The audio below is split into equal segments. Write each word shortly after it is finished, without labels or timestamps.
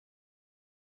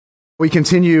We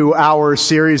continue our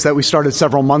series that we started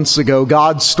several months ago,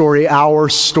 God's Story, Our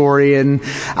Story, and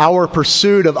our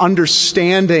pursuit of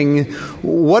understanding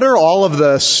what are all of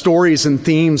the stories and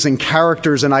themes and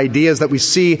characters and ideas that we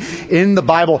see in the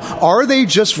Bible. Are they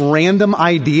just random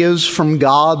ideas from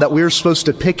God that we're supposed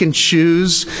to pick and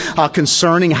choose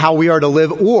concerning how we are to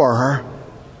live? Or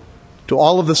do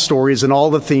all of the stories and all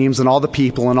the themes and all the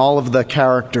people and all of the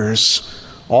characters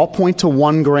all point to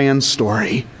one grand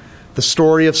story? The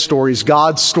story of stories,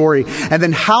 God's story. And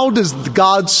then how does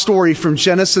God's story from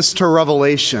Genesis to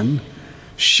Revelation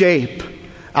shape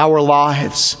our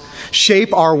lives,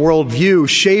 shape our worldview,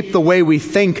 shape the way we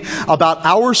think about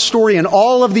our story and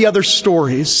all of the other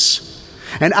stories?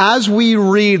 And as we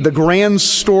read the grand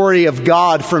story of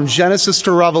God from Genesis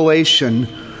to Revelation,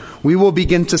 we will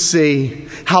begin to see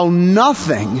how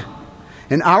nothing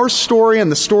in our story and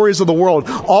the stories of the world,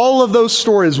 all of those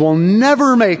stories will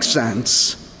never make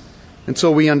sense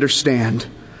until we understand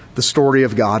the story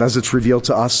of God as it's revealed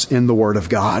to us in the Word of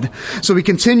God. So we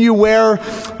continue where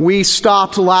we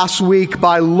stopped last week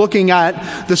by looking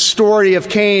at the story of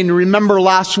Cain. Remember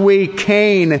last week,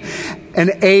 Cain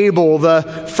and Abel,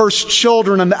 the first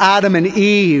children of Adam and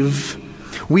Eve.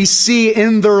 We see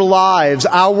in their lives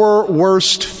our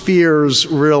worst fears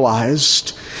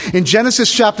realized. In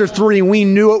Genesis chapter 3, we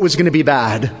knew it was going to be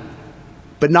bad,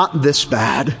 but not this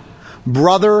bad.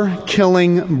 Brother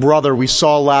killing brother, we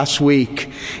saw last week,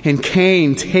 and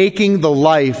Cain taking the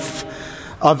life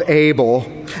of Abel.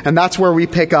 And that's where we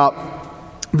pick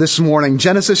up this morning.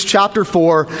 Genesis chapter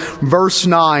 4, verse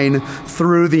 9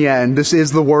 through the end. This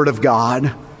is the Word of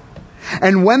God.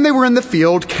 And when they were in the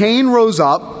field, Cain rose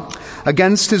up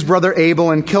against his brother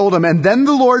Abel and killed him. And then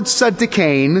the Lord said to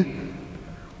Cain,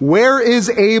 "Where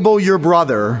is Abel your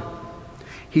brother?"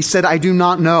 He said, "I do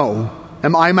not know.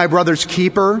 Am I my brother's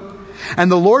keeper?"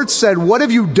 And the Lord said, "What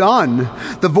have you done?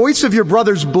 The voice of your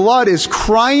brother's blood is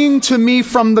crying to me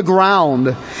from the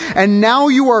ground. And now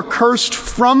you are cursed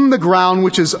from the ground,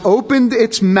 which has opened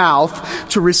its mouth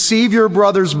to receive your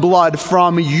brother's blood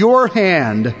from your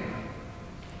hand.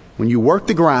 When you work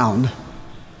the ground, it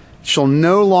shall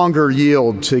no longer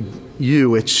yield to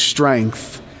you its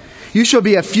strength. You shall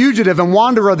be a fugitive and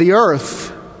wanderer of the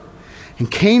earth." And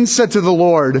Cain said to the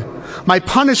Lord, "My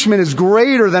punishment is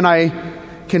greater than I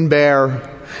can bear.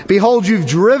 Behold, you've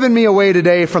driven me away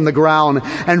today from the ground,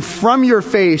 and from your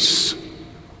face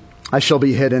I shall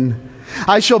be hidden.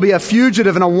 I shall be a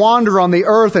fugitive and a wanderer on the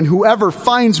earth, and whoever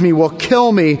finds me will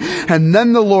kill me." And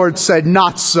then the Lord said,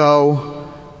 "Not so.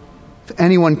 If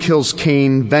anyone kills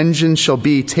Cain, vengeance shall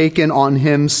be taken on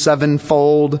him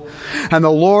sevenfold." And the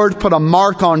Lord put a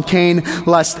mark on Cain,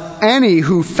 lest any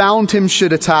who found him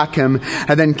should attack him.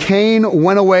 And then Cain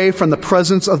went away from the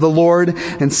presence of the Lord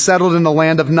and settled in the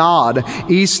land of Nod,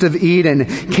 east of Eden.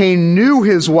 Cain knew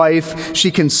his wife.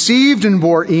 She conceived and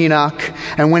bore Enoch.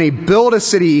 And when he built a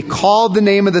city, he called the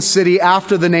name of the city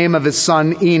after the name of his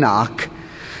son Enoch.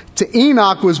 To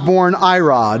Enoch was born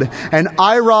Irad, and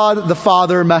Irad the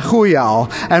father Mehujael,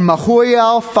 and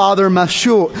Mehujael father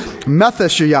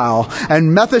Methushael,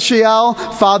 and Methushael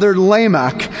fathered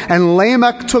Lamech. And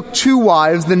Lamech took two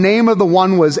wives. The name of the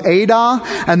one was Adah,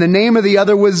 and the name of the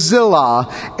other was Zillah.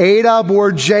 Adah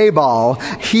bore Jabal.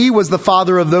 He was the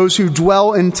father of those who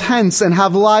dwell in tents and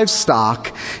have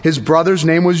livestock. His brother's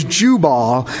name was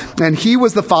Jubal, and he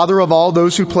was the father of all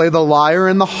those who play the lyre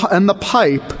and the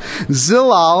pipe.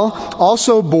 Zillah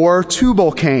also bore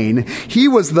Tubal-Cain. He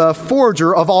was the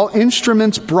forger of all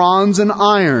instruments, bronze and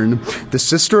iron. The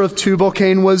sister of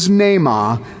Tubal-Cain was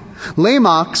Naamah.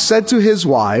 Lamech said to his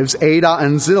wives, Adah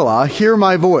and Zillah, "Hear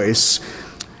my voice.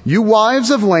 You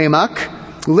wives of Lamech,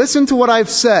 listen to what I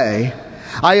say.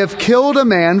 I have killed a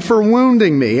man for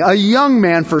wounding me, a young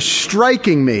man for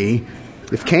striking me.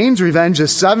 If Cain's revenge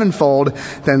is sevenfold,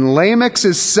 then Lamech's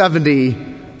is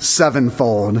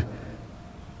 77-fold.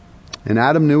 And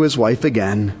Adam knew his wife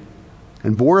again,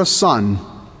 and bore a son,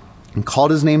 and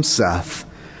called his name Seth.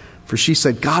 For she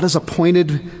said, God has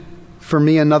appointed for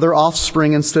me another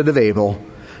offspring instead of Abel,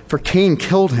 for Cain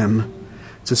killed him.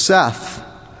 To Seth,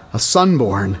 a son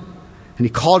born, and he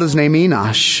called his name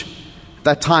Enosh. At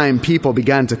that time, people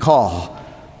began to call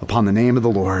upon the name of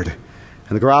the Lord.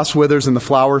 And the grass withers and the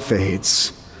flower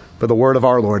fades, but the word of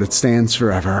our Lord, it stands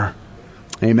forever.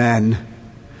 Amen.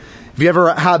 Have you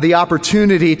ever had the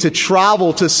opportunity to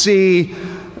travel to see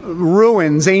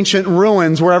ruins, ancient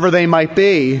ruins, wherever they might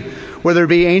be? Whether it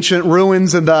be ancient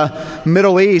ruins in the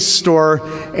Middle East or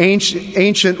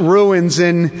ancient ruins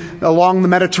along the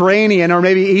Mediterranean, or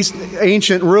maybe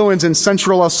ancient ruins in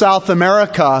Central or South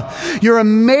America. You're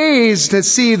amazed to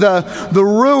see the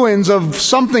ruins of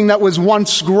something that was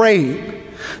once great.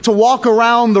 To walk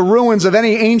around the ruins of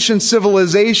any ancient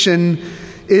civilization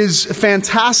is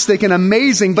fantastic and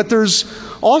amazing, but there's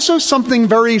also something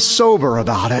very sober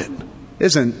about it,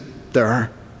 isn't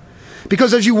there?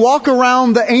 Because as you walk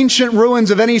around the ancient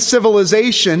ruins of any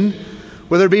civilization,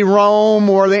 whether it be Rome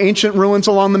or the ancient ruins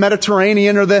along the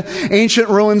Mediterranean or the ancient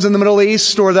ruins in the Middle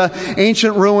East or the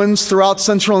ancient ruins throughout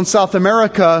Central and South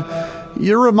America,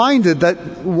 you're reminded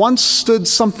that once stood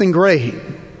something great.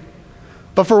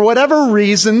 But for whatever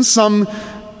reason, some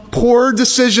poor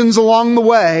decisions along the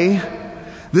way,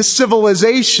 this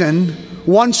civilization,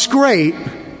 once great,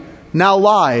 now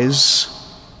lies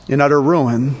in utter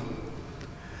ruin.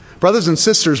 Brothers and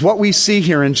sisters, what we see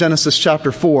here in Genesis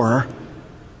chapter 4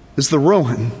 is the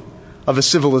ruin of a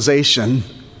civilization.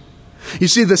 You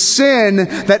see, the sin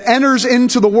that enters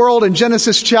into the world in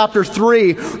Genesis chapter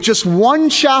 3, just one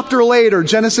chapter later,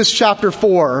 Genesis chapter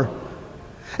 4,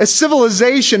 a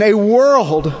civilization, a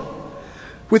world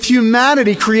with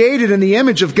humanity created in the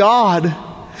image of God,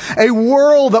 a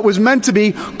world that was meant to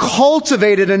be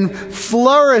cultivated and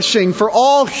flourishing for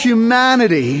all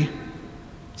humanity.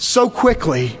 So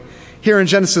quickly, here in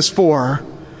Genesis 4,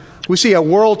 we see a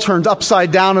world turned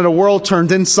upside down and a world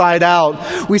turned inside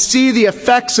out. We see the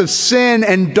effects of sin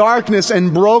and darkness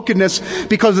and brokenness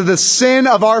because of the sin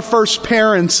of our first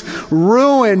parents.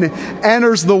 Ruin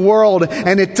enters the world,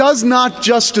 and it does not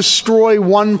just destroy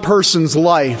one person's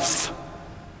life.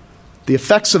 The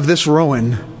effects of this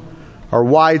ruin are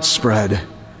widespread,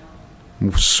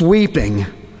 sweeping,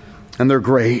 and they're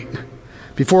great.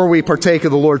 Before we partake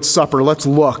of the Lord's Supper, let's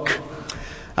look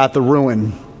at the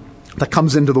ruin that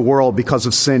comes into the world because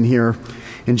of sin here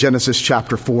in Genesis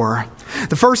chapter 4.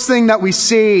 The first thing that we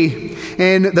see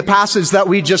in the passage that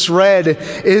we just read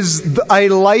is a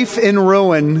life in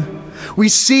ruin. We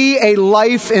see a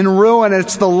life in ruin.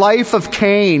 It's the life of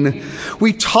Cain.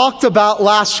 We talked about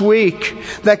last week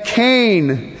that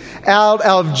Cain, out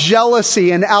of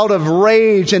jealousy and out of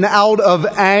rage and out of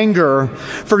anger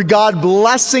for God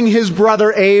blessing his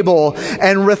brother Abel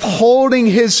and withholding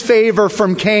his favor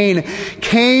from Cain,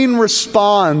 Cain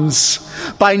responds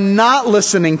by not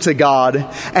listening to God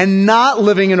and not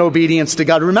living in obedience to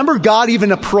God. Remember, God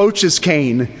even approaches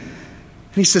Cain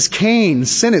and he says, Cain,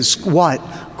 sin is what?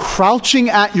 Crouching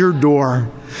at your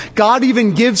door. God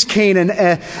even gives Cain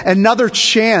another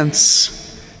chance.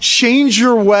 Change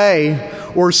your way,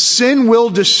 or sin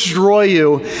will destroy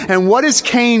you. And what does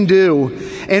Cain do?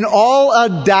 In all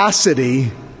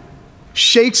audacity,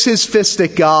 shakes his fist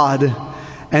at God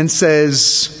and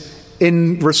says,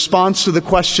 in response to the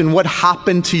question, what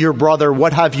happened to your brother?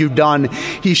 What have you done?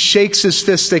 He shakes his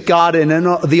fist at God and in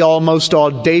the almost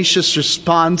audacious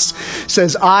response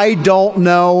says, I don't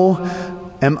know.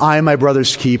 Am I my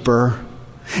brother's keeper?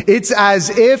 It's as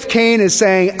if Cain is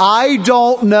saying, I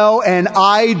don't know and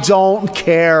I don't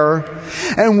care.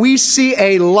 And we see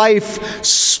a life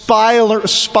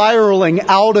spiraling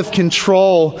out of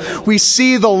control. We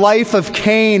see the life of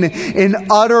Cain in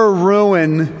utter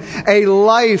ruin. A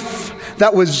life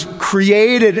that was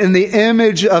created in the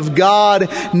image of God,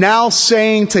 now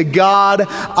saying to God,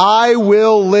 I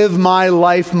will live my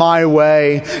life my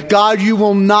way. God, you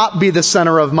will not be the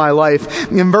center of my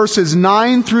life. In verses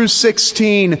 9 through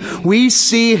 16, we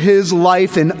see his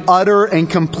life in utter and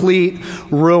complete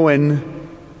ruin.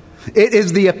 It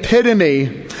is the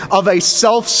epitome of a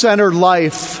self-centered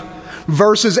life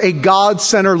versus a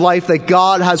God-centered life that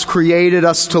God has created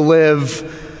us to live.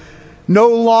 No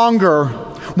longer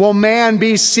will man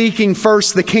be seeking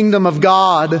first the kingdom of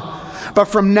God, but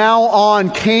from now on,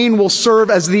 Cain will serve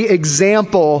as the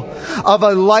example of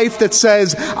a life that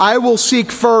says, I will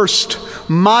seek first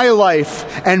my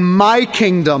life and my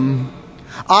kingdom.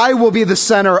 I will be the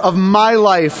center of my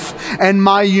life and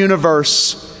my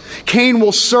universe. Cain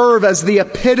will serve as the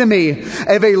epitome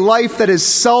of a life that is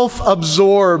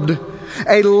self-absorbed,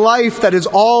 a life that is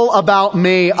all about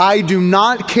me. I do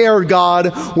not care,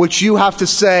 God, what you have to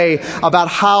say about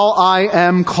how I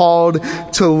am called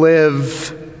to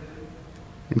live.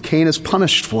 And Cain is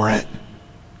punished for it.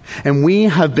 And we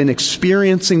have been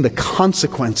experiencing the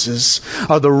consequences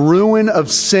of the ruin of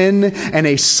sin and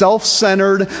a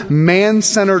self-centered,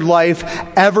 man-centered life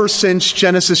ever since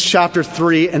Genesis chapter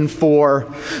 3 and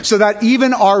 4. So that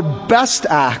even our best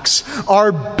acts,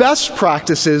 our best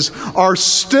practices are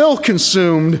still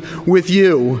consumed with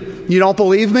you. You don't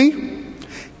believe me?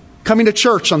 Coming to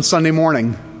church on Sunday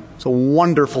morning. It's a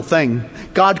wonderful thing.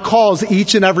 God calls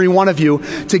each and every one of you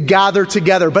to gather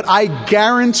together. But I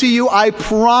guarantee you, I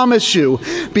promise you,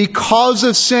 because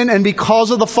of sin and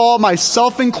because of the fall,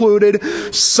 myself included,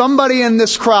 somebody in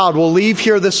this crowd will leave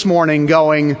here this morning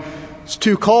going, It's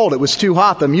too cold. It was too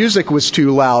hot. The music was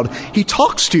too loud. He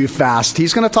talks too fast.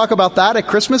 He's going to talk about that at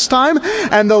Christmas time.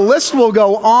 And the list will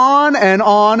go on and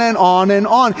on and on and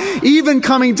on. Even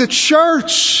coming to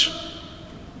church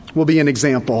will be an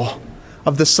example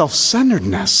of the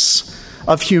self-centeredness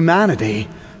of humanity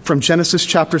from Genesis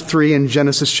chapter 3 and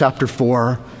Genesis chapter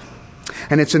 4.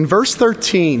 And it's in verse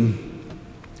 13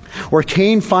 where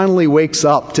Cain finally wakes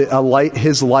up to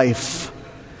his life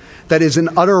that is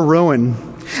in utter ruin.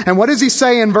 And what does he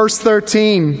say in verse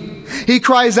 13? He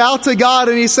cries out to God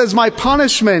and he says, my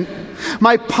punishment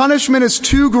is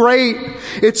too great.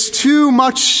 It's too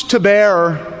much to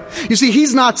bear. You see,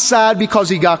 he's not sad because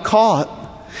he got caught.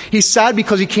 He's sad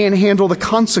because he can't handle the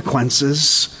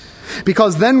consequences.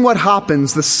 Because then what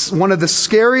happens? One of the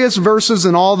scariest verses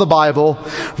in all the Bible,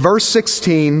 verse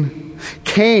 16,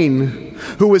 Cain,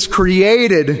 who was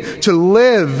created to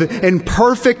live in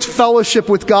perfect fellowship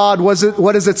with God,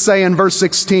 what does it say in verse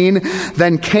 16?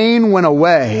 Then Cain went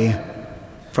away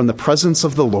from the presence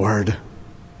of the Lord.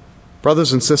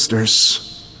 Brothers and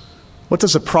sisters, what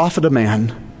does it profit a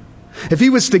man if he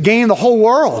was to gain the whole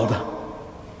world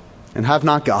and have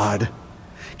not God?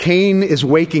 Cain is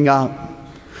waking up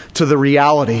to the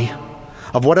reality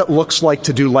of what it looks like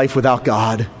to do life without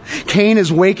God. Cain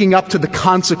is waking up to the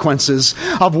consequences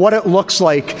of what it looks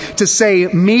like to say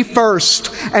me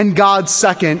first and God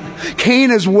second.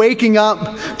 Cain is waking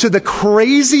up to the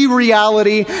crazy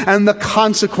reality and the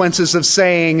consequences of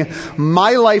saying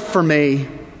my life for me.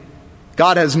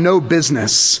 God has no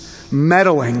business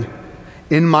meddling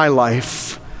in my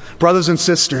life. Brothers and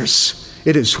sisters,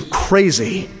 it is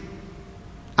crazy,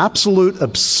 absolute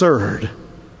absurd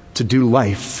to do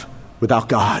life without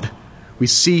God. We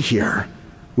see here,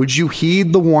 would you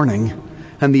heed the warning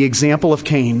and the example of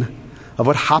Cain of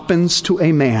what happens to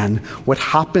a man, what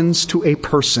happens to a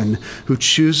person who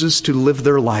chooses to live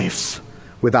their life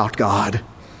without God?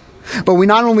 But we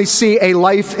not only see a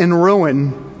life in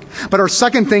ruin, but our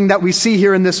second thing that we see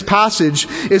here in this passage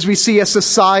is we see a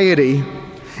society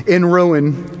in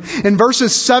ruin. In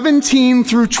verses 17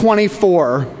 through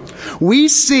 24, we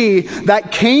see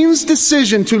that Cain's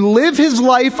decision to live his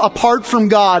life apart from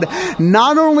God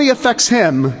not only affects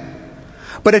him,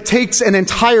 but it takes an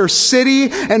entire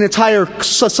city, an entire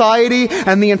society,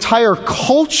 and the entire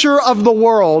culture of the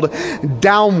world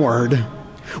downward.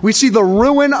 We see the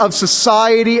ruin of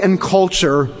society and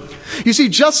culture. You see,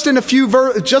 just a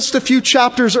few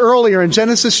chapters earlier in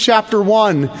Genesis chapter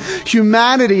 1,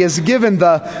 humanity is given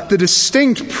the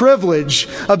distinct privilege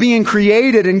of being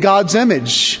created in God's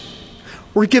image.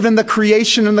 We're given the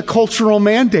creation and the cultural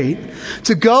mandate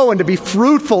to go and to be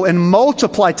fruitful and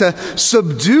multiply, to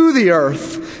subdue the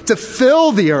earth, to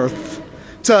fill the earth,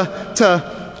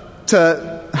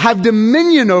 to have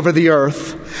dominion over the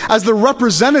earth as the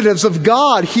representatives of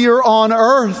God here on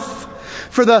earth,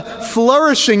 for the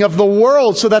flourishing of the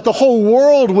world so that the whole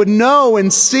world would know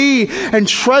and see and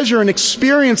treasure and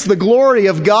experience the glory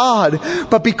of God.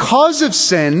 But because of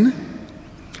sin,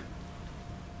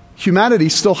 humanity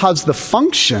still has the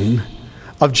function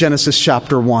of Genesis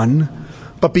chapter 1,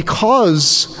 but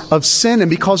because of sin and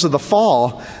because of the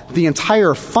fall, the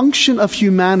entire function of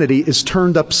humanity is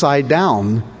turned upside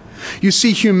down. You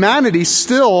see, humanity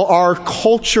still are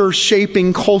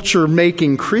culture-shaping,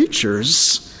 culture-making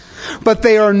creatures, but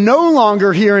they are no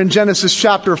longer here in Genesis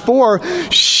chapter 4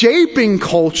 shaping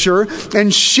culture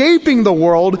and shaping the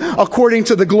world according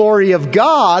to the glory of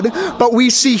God, but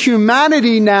we see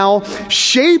humanity now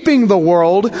shaping the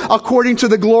world according to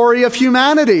the glory of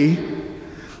humanity.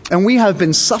 And we have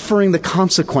been suffering the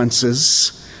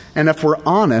consequences, and if we're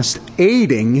honest,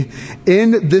 aiding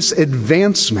in this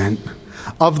advancement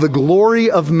of the glory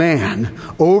of man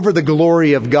over the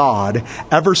glory of God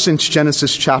ever since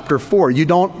Genesis chapter 4. You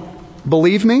don't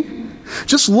believe me?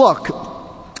 Just look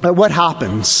at what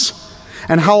happens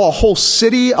and how a whole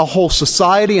city, a whole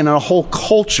society, and a whole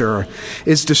culture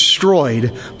is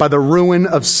destroyed by the ruin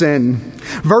of sin.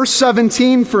 Verse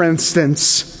 17, for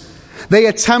instance, they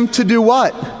attempt to do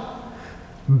what?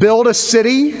 Build a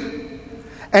city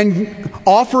and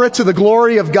offer it to the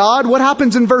glory of God. What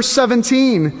happens in verse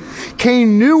 17?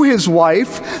 Cain knew his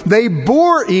wife, they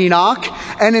bore Enoch,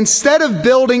 and instead of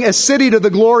building a city to the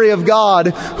glory of God,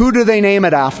 who do they name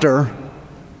it after?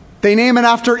 They name it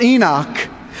after Enoch.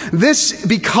 This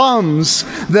becomes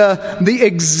the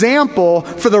example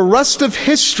for the rest of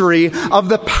history of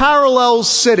the parallel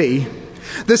city.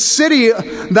 The city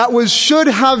that should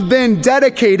have been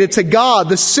dedicated to God,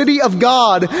 the city of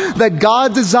God that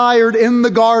God desired in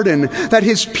the garden, that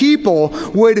his people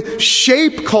would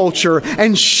shape culture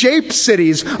and shape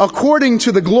cities according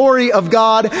to the glory of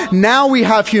God. Now we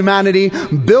have humanity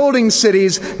building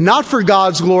cities not for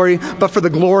God's glory, but for the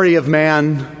glory of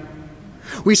man.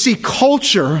 We see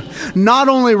culture not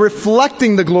only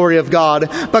reflecting the glory of God,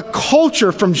 but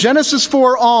culture from Genesis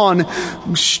 4 on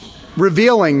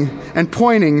revealing and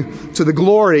pointing to the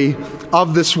glory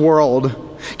of this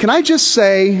world. Can I just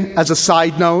say, as a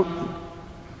side note,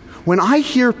 when I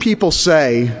hear people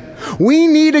say, we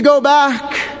need to go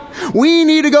back to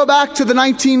the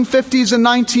 1950s and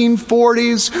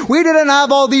 1940s, we didn't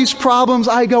have all these problems,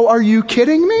 I go, are you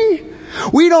kidding me?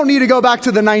 We don't need to go back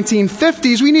to the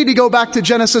 1950s. We need to go back to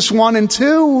Genesis 1 and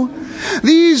 2.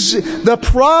 The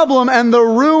problem and the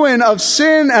ruin of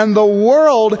sin and the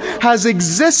world has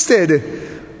existed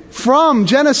from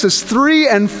Genesis 3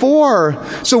 and 4.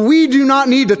 So we do not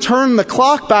need to turn the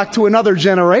clock back to another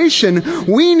generation.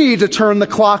 We need to turn the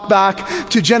clock back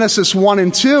to Genesis 1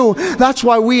 and 2. That's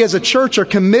why we as a church are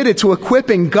committed to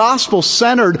equipping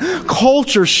gospel-centered,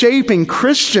 culture-shaping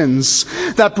Christians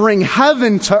that bring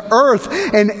heaven to earth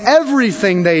in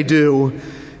everything they do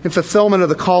in fulfillment of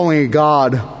the calling of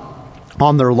God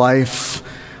on their life.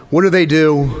 What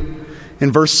do?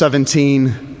 In verse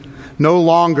 17, no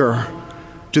longer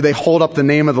do they hold up the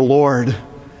name of the Lord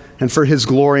and for his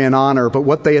glory and honor, but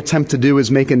what they attempt to do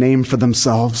is make a name for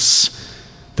themselves.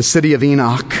 The city of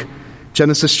Enoch,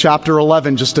 Genesis chapter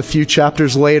 11, just a few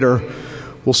chapters later,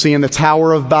 we'll see in the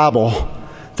Tower of Babel,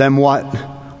 then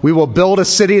what? We will build a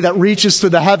city that reaches to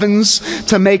the heavens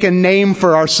to make a name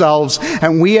for ourselves,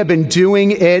 and we have been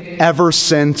doing it ever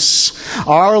since.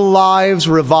 Our lives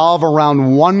revolve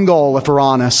around one goal, if we're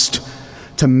honest,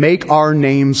 to make our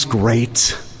names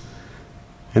great.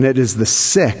 And it is the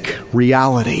sick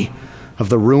reality of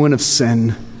the ruin of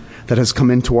sin that has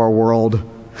come into our world.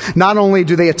 Not only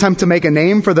do they attempt to make a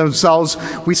name for themselves,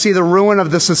 we see the ruin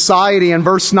of the society in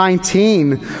verse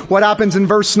 19. What happens in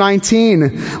verse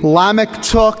 19? Lamech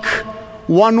took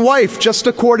one wife, just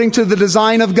according to the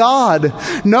design of God.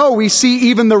 No, we see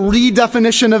even the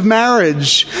redefinition of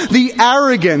marriage. The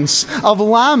arrogance of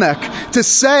Lamech to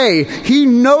say he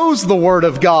knows the Word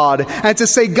of God and to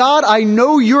say, God, I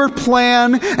know your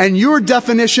plan and your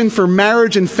definition for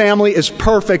marriage and family is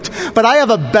perfect, but I have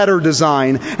a better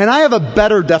design and I have a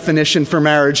better definition for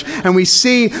marriage. And we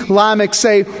see Lamech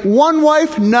say, one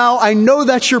wife? No, I know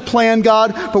that's your plan,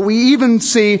 God, but we even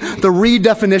see the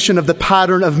redefinition of the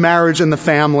pattern of marriage and the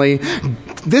family.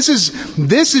 This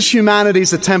is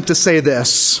humanity's attempt to say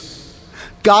this: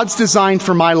 God's design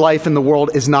for my life in the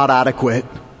world is not adequate.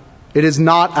 It is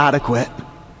not adequate.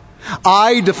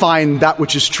 I define that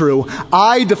which is true.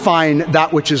 I define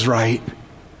that which is right.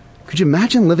 Could you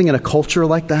imagine living in a culture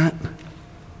like that?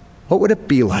 What would it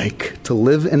be like to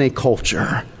live in a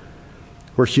culture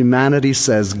where humanity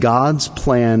says God's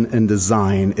plan and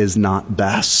design is not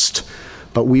best,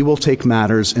 but we will take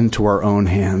matters into our own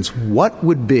hands? What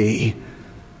would be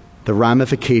the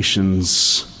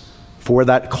ramifications for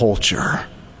that culture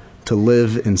to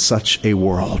live in such a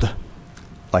world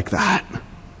like that?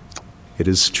 It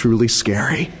is truly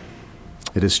scary.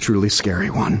 It is truly scary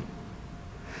one.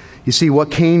 You see,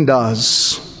 what Cain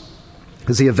does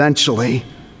is he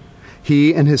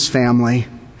and his family,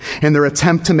 in their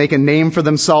attempt to make a name for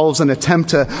themselves, an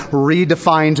attempt to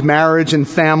redefine marriage and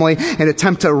family, an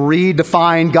attempt to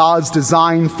redefine God's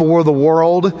design for the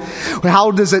world. How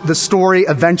does the story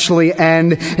eventually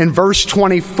end? In verse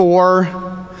 24,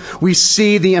 we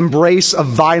see the embrace of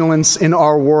violence in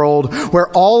our world, where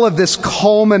all of this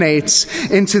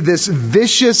culminates into this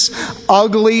vicious,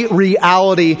 ugly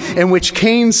reality in which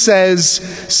Cain says,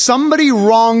 somebody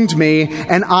wronged me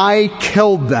and I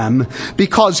killed them.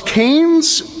 Because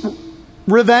Cain's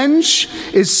revenge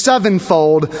is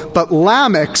sevenfold, but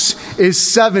Lamech's is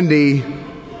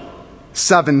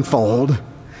 77-fold,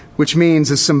 which means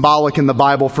is symbolic in the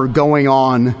Bible for going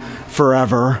on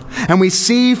forever. And we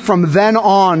see from then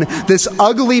on this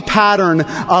ugly pattern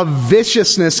of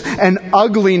viciousness and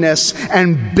ugliness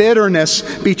and bitterness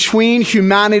between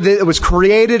humanity that was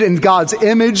created in God's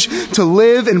image to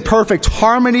live in perfect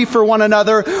harmony for one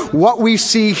another. What we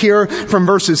see here from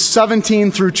verses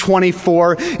 17 through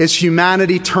 24 is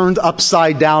humanity turned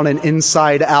upside down and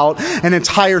inside out. An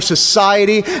entire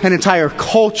society, an entire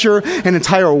culture, an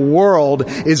entire world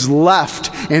is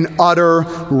left in utter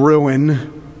ruin.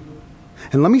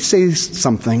 And let me say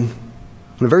something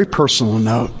on a very personal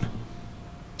note.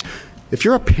 If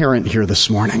you're a parent here this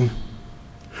morning,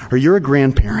 or you're a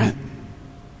grandparent,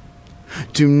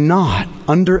 Do not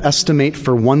underestimate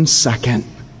for 1 second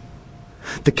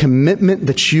the commitment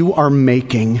that you are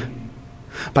making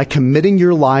by committing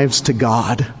your lives to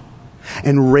God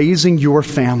and raising your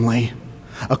family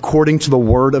according to the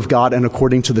Word of God and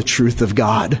according to the truth of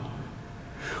God.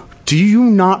 Do you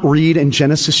not read in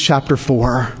Genesis chapter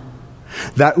 4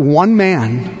 that one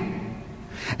man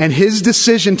and his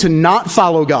decision to not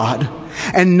follow God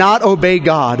and not obey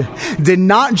God did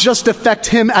not just affect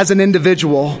him as an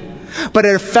individual, but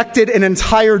it affected an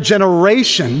entire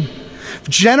generation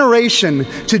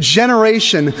to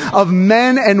generation of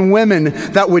men and women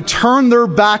that would turn their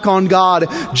back on God.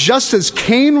 Just as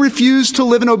Cain refused to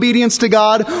live in obedience to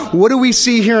God, what do we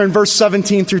see here in verse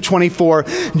 17 through 24?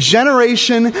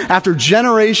 Generation after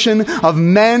generation of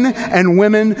men and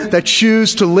women that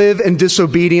choose to live in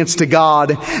disobedience to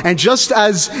God. And just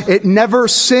as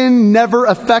sin never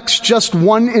affects just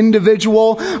one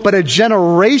individual, but a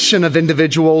generation of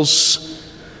individuals,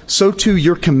 so too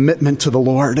your commitment to the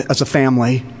Lord as a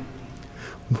family.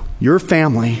 Your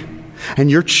family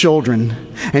and your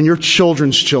children and your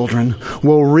children's children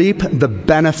will reap the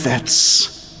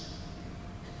benefits.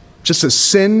 Just as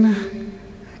sin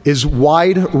is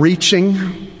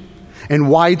wide-reaching and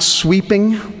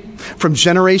wide-sweeping from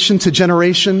generation to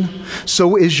generation,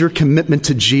 so is your commitment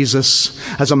to Jesus.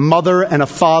 As a mother and a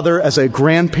father, as a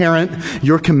grandparent,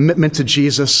 your commitment to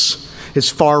Jesus is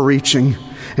far-reaching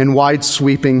and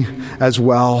wide-sweeping as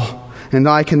well. And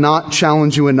I cannot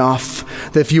challenge you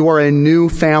enough that if you are a new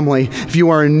family, if you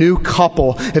are a new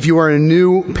couple, if you are a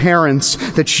new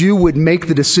parents, that you would make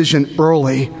the decision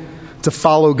early to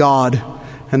follow God,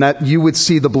 and that you would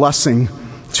see the blessing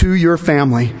to your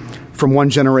family from one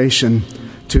generation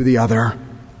to the other.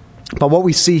 But what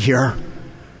we see here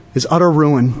is utter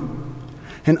ruin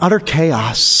and utter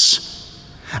chaos,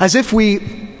 as if we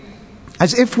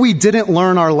didn't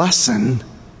learn our lesson.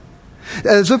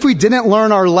 As if we didn't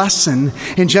learn our lesson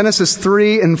in Genesis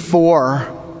 3 and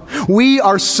 4. We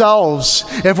ourselves,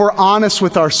 if we're honest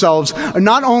with ourselves,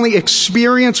 not only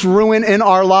experience ruin in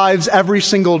our lives every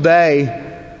single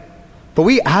day, but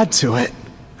we add to it.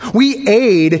 We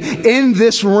aid in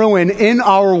this ruin in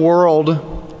our world,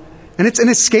 and it's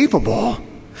inescapable.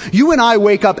 You and I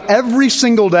wake up every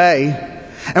single day,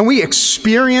 and we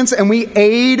experience and we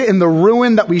aid in the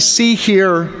ruin that we see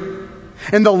here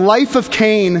in the life of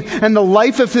Cain and the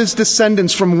life of his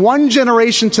descendants from one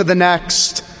generation to the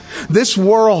next. This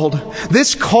world,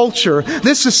 this culture,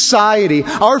 this society,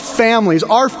 our families,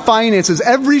 our finances,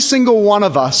 every single one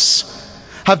of us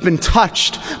have been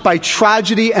touched by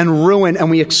tragedy and ruin, and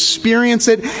we experience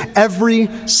it every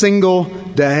single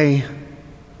day.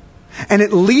 And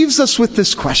it leaves us with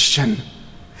this question: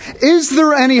 is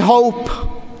there any hope?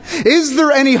 Is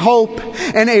there any hope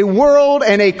in a world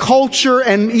and a culture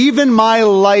and even my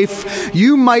life?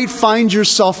 You might find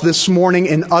yourself this morning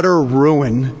in utter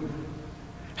ruin.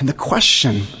 And the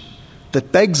question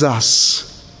that begs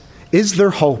us, is there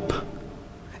hope?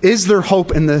 Is there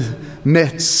hope in the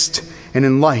midst and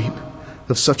in light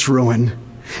of such ruin?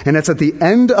 And it's at the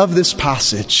end of this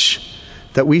passage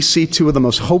that we see two of the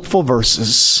most hopeful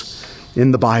verses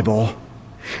in the Bible.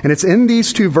 And it's in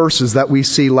these two verses that we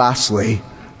see, lastly,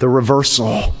 the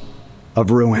reversal of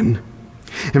ruin.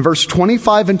 In verse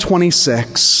 25 and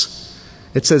 26,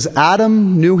 it says,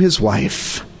 Adam knew his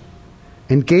wife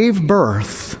and gave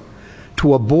birth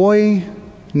to a boy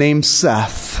named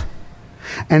Seth.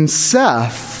 And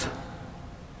Seth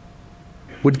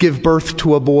would give birth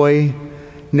to a boy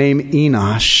named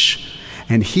Enosh.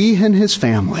 And he and his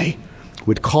family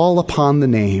would call upon the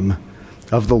name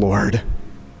of the Lord.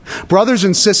 Brothers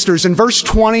and sisters, in verse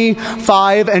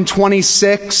 25 and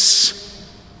 26,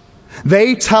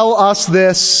 they tell us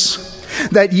this,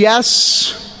 that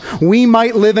yes, we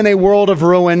might live in a world of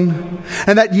ruin,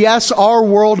 and that yes, our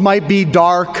world might be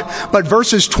dark, but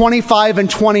verses 25 and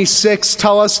 26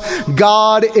 tell us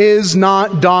God is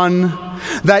not done.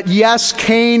 That yes,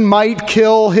 Cain might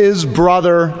kill his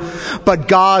brother, but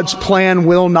God's plan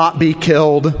will not be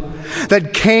killed.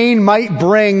 That Cain might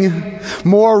bring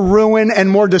more ruin and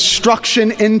more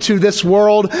destruction into this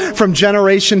world from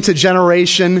generation to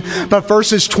generation. But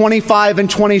verses 25 and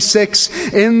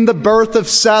 26, in the birth of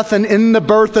Seth and in the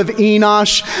birth of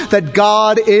Enosh, that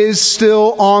God is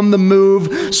still on the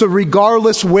move. So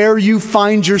regardless where you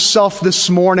find yourself this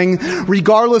morning,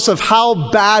 regardless of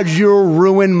how bad your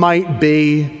ruin might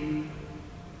be,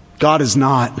 God is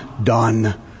not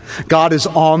done. God is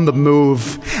on the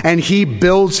move, and he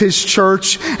builds his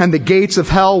church, and the gates of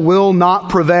hell will not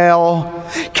prevail.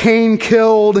 Cain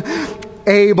killed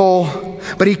Abel,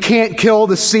 but he can't kill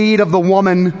the seed of the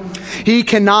woman. He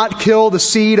cannot kill the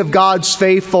seed of God's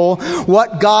faithful.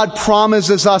 What God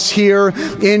promises us here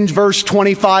in verse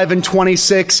 25 and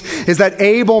 26 is that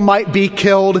Abel might be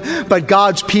killed, but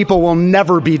God's people will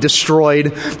never be destroyed.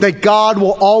 That God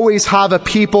will always have a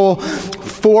people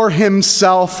for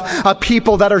himself, a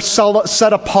people that are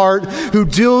set apart, who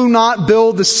do not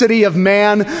build the city of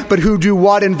man, but who do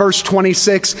what in verse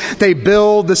 26? They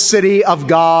build the city of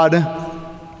God.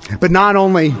 But not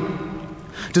only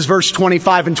does verse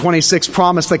 25 and 26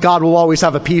 promise that God will always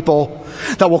have a people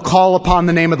that will call upon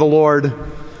the name of the Lord,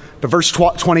 but verse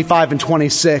 25 and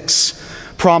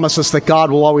 26 promise us that God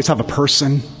will always have a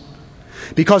person.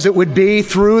 Because it would be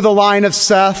through the line of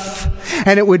Seth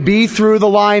and it would be through the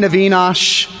line of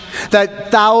Enosh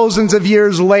that thousands of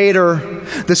years later,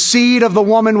 the seed of the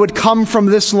woman would come from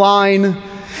this line,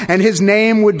 and his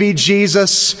name would be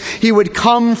Jesus. He would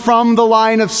come from the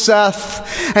line of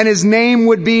Seth, and his name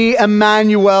would be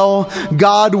Emmanuel,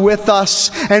 God with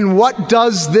us. And what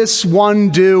does this one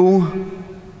do?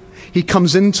 He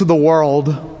comes into the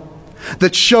world, the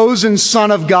chosen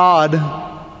Son of God,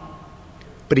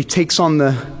 but he takes on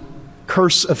the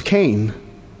curse of Cain.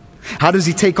 How does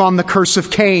he take on the curse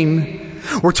of Cain?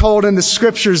 We're told in the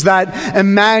scriptures that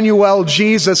Emmanuel,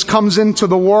 Jesus, comes into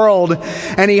the world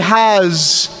and he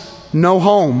has no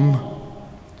home.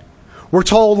 We're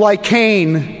told, like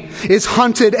Cain, is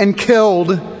hunted and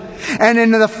killed. And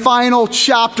in the final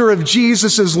chapter of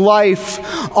Jesus' life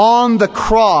on the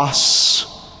cross,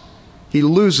 he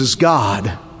loses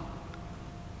God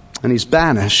and he's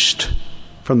banished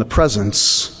from the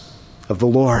presence of the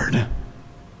Lord.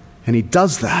 And he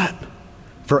does that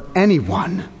for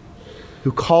anyone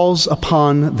who calls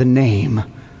upon the name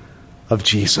of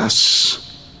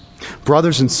Jesus.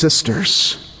 Brothers and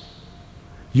sisters,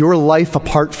 your life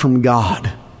apart from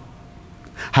God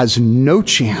has no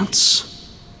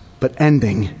chance but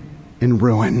ending in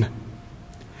ruin.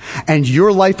 And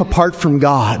your life apart from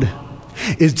God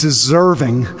is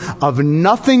deserving of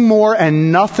nothing more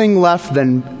and nothing less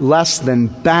than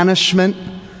banishment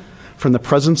from the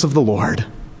presence of the Lord.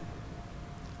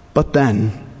 But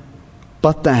then,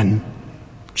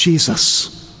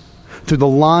 Jesus, through the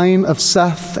line of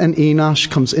Seth and Enosh,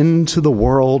 comes into the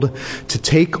world to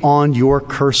take on your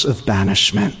curse of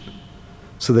banishment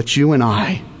so that you and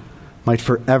I might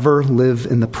forever live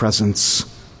in the presence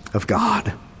of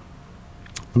God.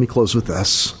 Let me close with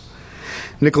this.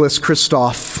 Nicholas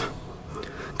Kristof,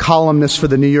 columnist for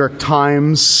the New York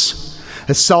Times,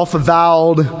 a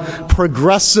self-avowed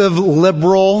progressive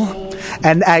liberal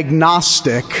and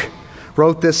agnostic,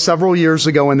 wrote this several years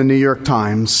ago in the New York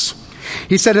Times.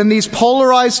 He said, in these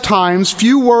polarized times,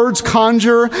 few words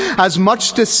conjure as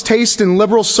much distaste in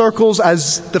liberal circles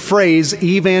as the phrase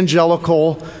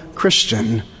evangelical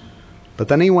Christian. But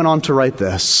then he went on to write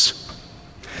this.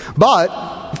 But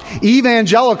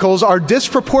evangelicals are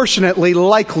disproportionately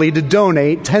likely to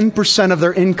donate 10% of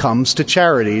their incomes to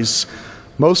charities,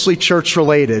 mostly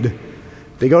church-related.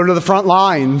 They go to the front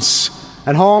lines,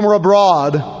 at home or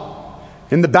abroad,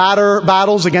 in the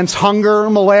battles against hunger,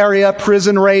 malaria,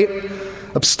 prison rape,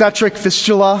 obstetric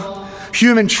fistula,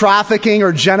 human trafficking,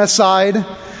 or genocide.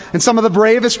 And some of the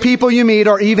bravest people you meet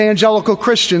are evangelical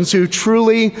Christians who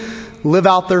truly live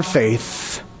out their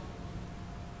faith.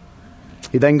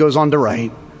 He then goes on to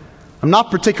write, I'm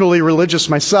not particularly religious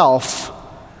myself,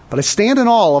 but I stand in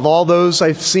awe of all those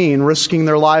I've seen risking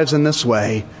their lives in this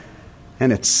way,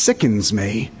 and it sickens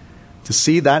me to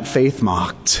see that faith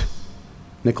mocked.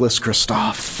 Nicholas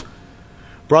Kristof.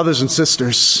 Brothers and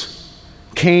sisters,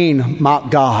 Cain mocked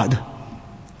God.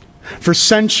 For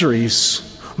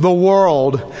centuries, the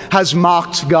world has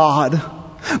mocked God,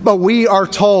 but we are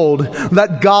told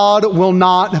that God will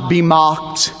not be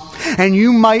mocked. And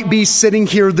you might be sitting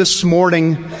here this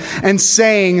morning and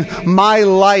saying, my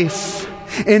life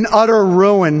in utter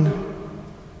ruin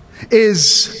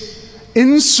is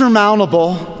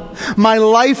insurmountable. My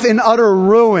life in utter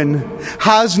ruin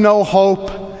has no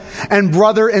hope. And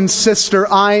brother and sister,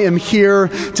 I am here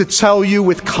to tell you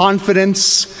with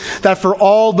confidence that for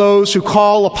all those who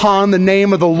call upon the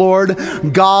name of the Lord,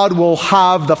 God will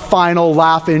have the final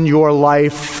laugh in your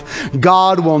life.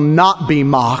 God will not be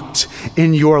mocked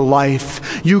in your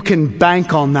life. You can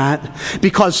bank on that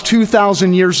because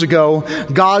 2,000 years ago,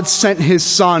 God sent his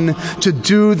Son to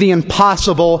do the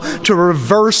impossible, to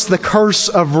reverse the curse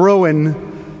of ruin,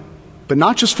 but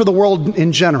not just for the world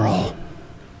in general,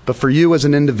 but for you as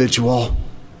an individual.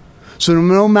 So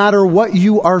no matter what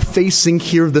you are facing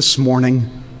here this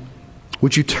morning,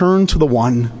 would you turn to the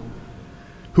one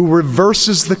who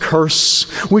reverses the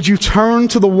curse? Would you turn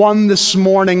to the one this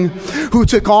morning who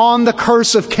took on the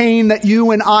curse of Cain that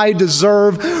you and I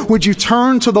deserve? Would you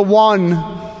turn to the one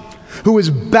who was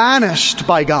banished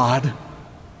by God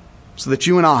so that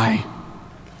you and I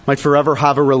might forever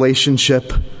have a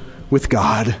relationship with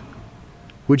God.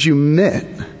 Would you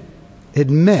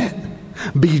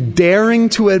be daring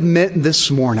to admit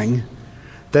this morning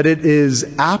that it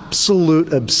is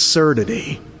absolute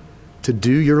absurdity to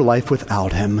do your life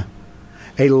without him,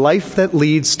 a life that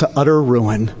leads to utter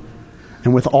ruin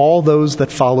and with all those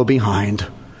that follow behind,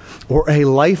 or a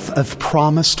life of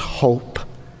promised hope,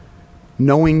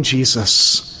 knowing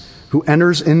Jesus, who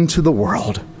enters into the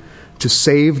world to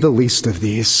save the least of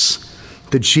these,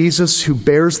 the Jesus who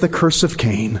bears the curse of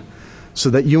Cain, so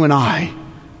that you and I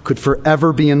could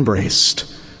forever be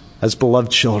embraced as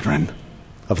beloved children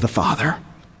of the Father.